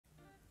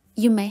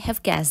You may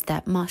have guessed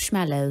that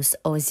marshmallows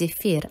or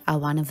zefir are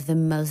one of the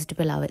most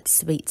beloved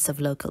sweets of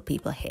local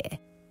people here.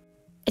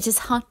 It is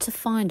hard to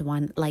find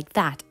one like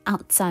that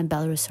outside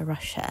Belarus or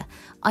Russia.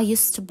 I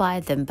used to buy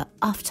them, but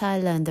after I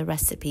learned the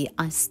recipe,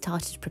 I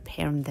started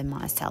preparing them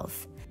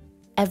myself.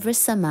 Every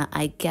summer,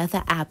 I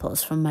gather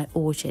apples from my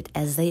orchard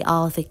as they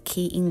are the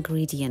key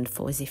ingredient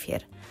for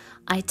zefir.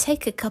 I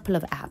take a couple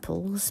of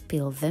apples,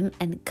 peel them,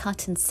 and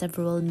cut in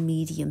several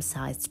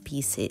medium-sized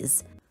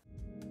pieces.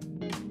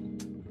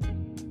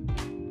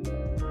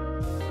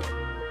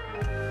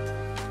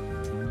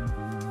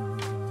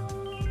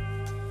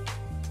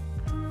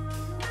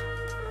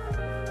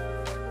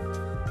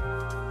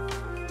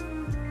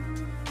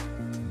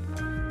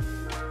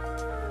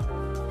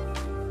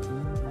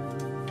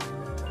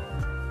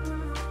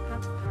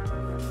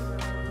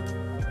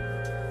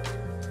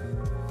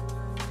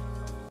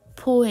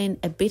 Pour in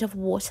a bit of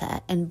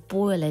water and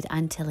boil it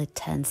until it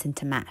turns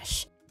into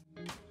mash.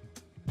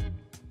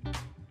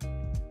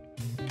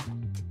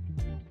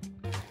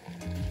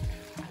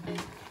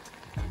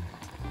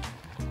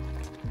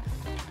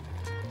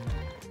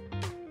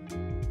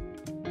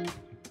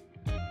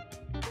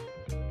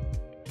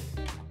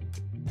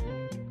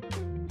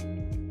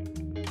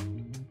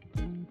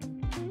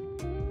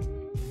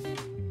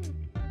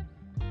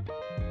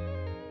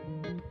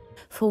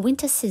 For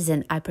winter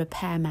season, I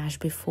prepare mash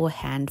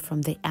beforehand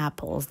from the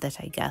apples that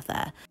I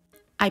gather.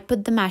 I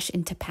put the mash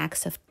into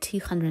packs of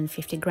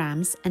 250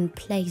 grams and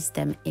place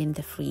them in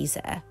the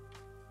freezer.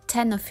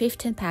 10 or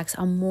 15 packs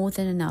are more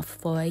than enough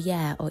for a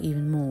year or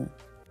even more.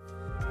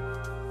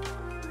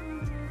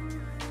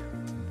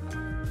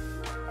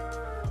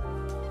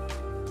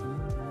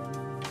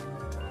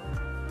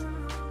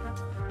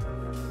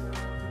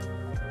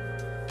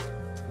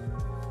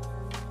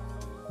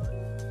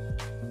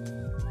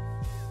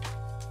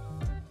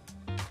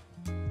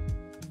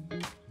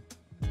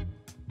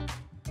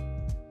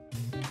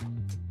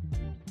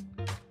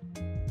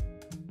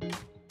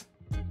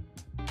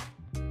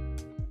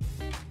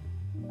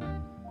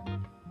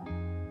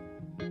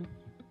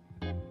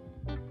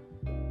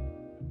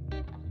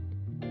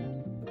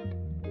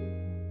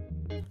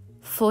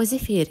 For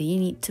zefir, you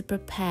need to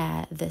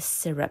prepare the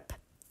syrup.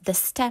 The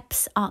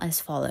steps are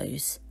as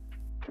follows.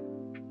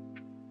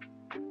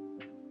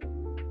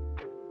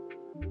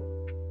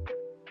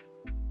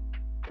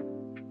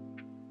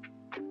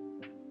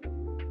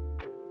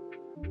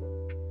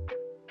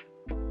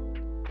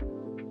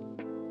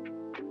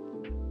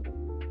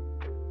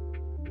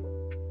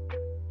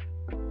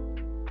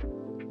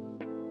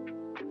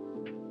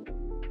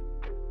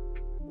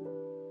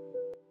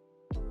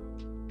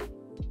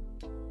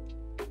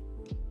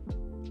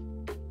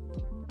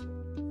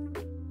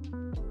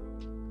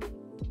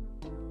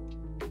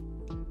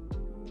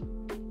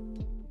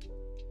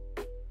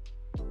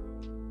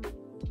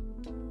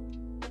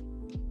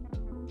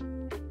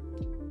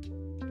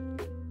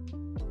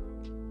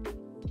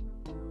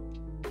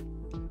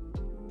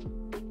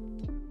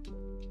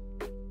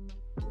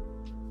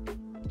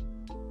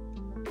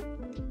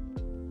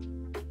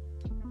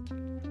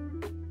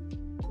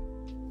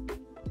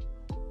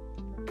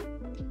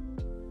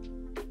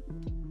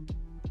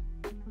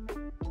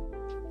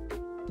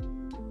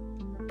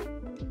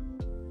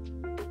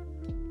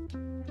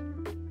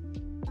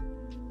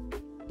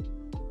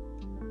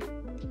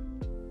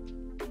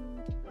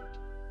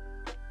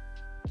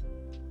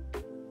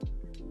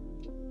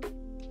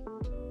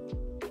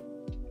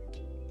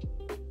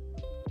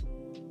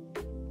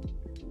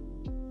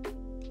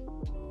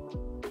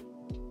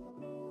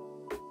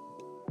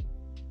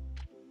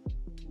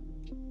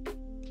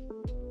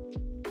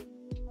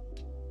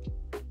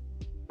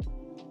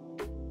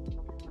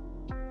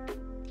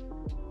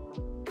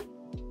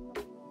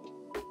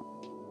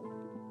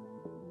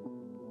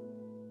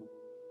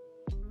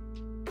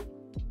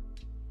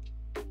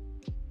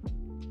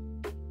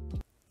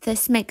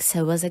 This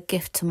mixer was a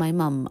gift to my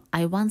mum.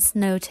 I once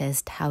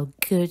noticed how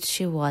good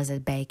she was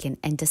at baking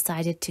and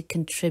decided to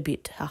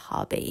contribute to her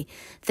hobby.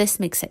 This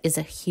mixer is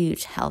a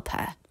huge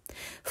helper.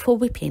 For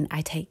whipping,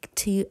 I take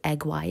 2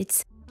 egg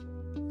whites,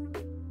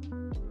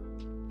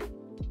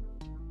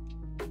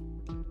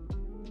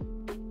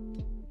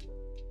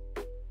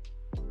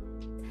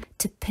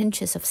 2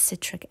 pinches of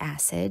citric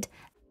acid,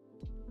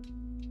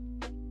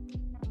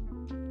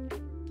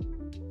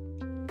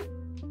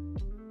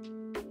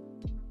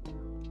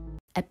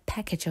 a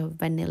package of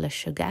vanilla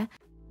sugar,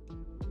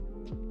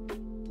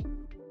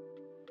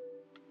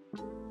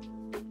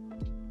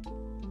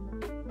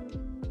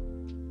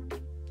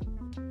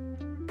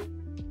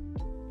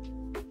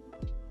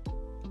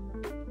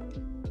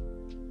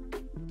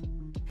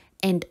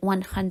 and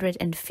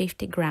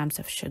 150 grams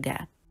of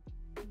sugar.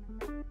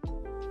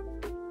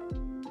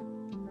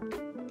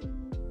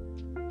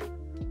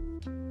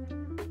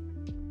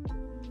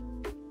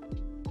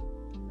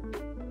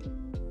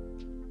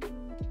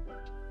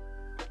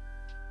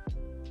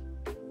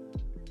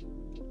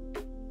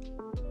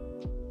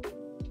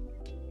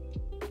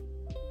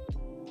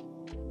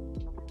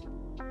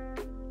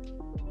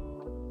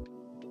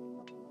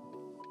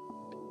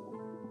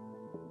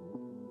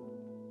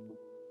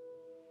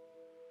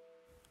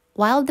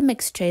 While the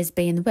mixture is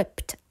being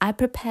whipped, I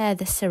prepare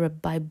the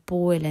syrup by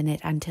boiling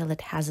it until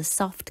it has a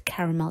soft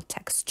caramel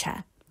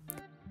texture.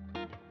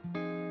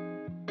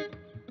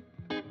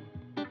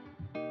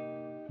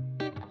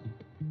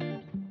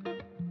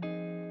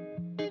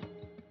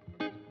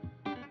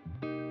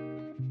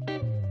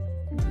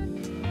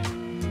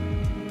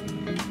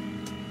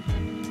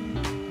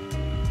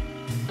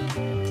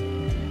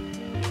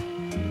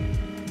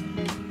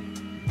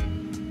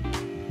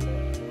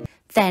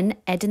 Then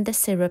adding the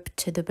syrup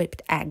to the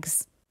whipped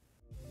eggs.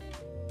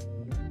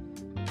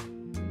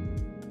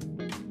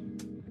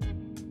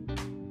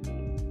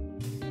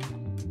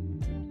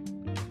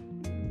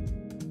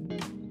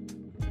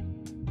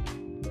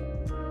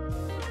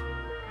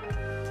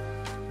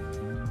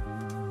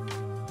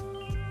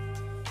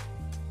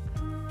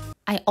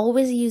 I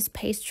always use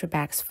pastry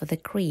bags for the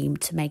cream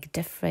to make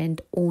different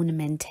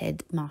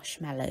ornamented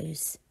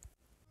marshmallows.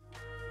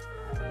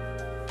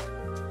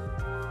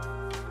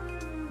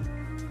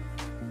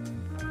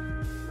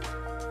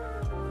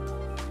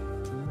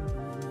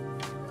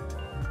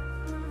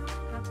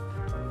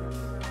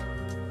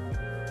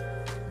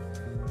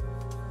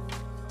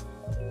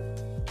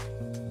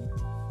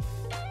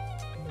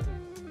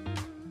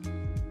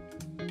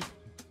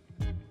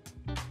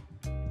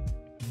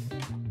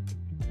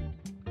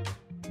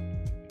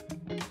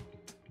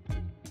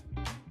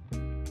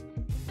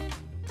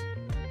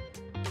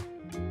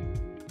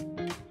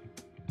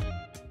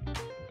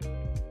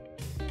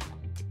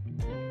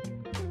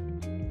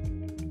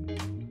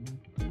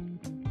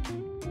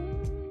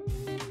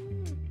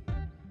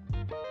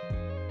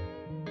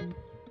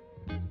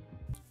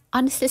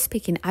 Honestly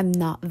speaking, I'm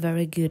not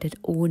very good at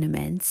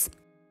ornaments.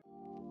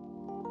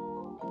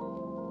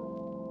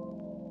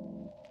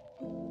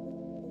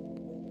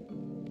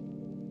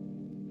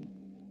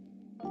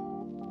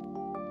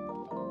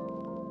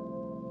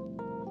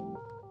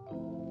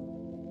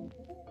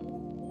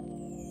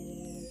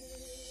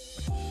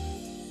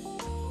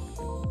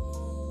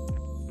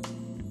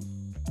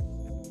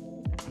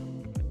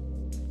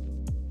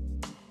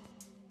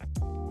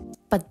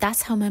 But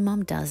that's how my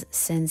mom does,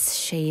 since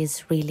she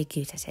is really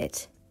good at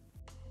it.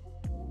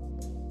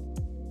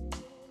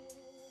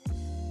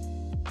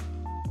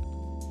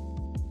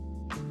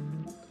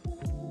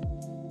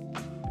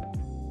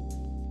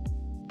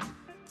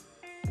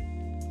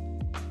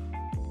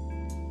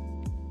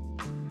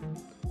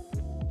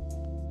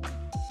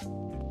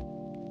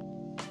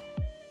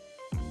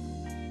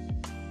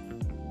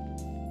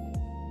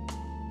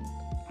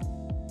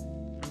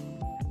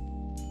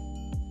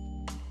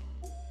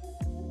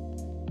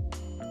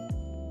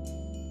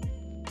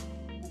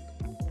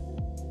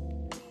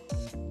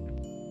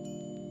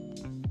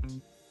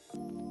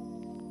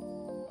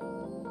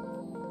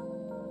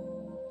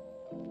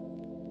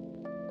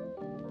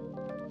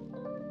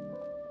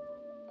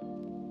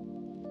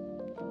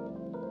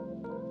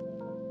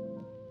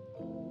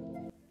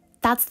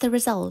 That's the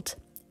result.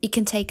 You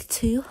can take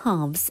 2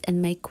 halves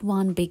and make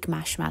 1 big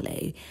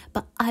marshmallow,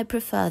 but I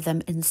prefer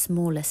them in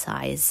smaller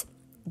size.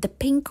 The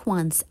pink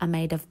ones are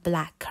made of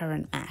black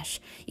currant mash.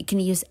 You can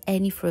use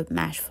any fruit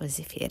mash for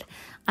Zefir.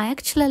 I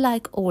actually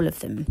like all of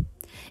them.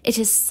 It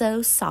is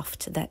so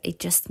soft that it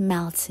just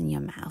melts in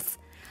your mouth.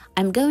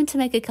 I'm going to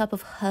make a cup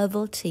of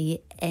herbal tea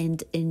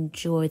and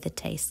enjoy the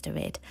taste of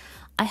it.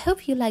 I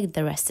hope you liked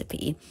the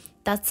recipe.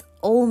 That's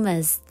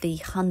almost the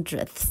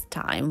 100th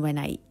time when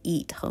I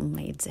eat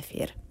homemade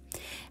Zefir.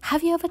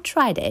 Have you ever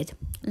tried it?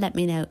 Let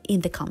me know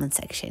in the comment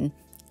section.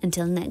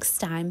 Until next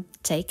time,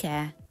 take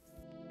care.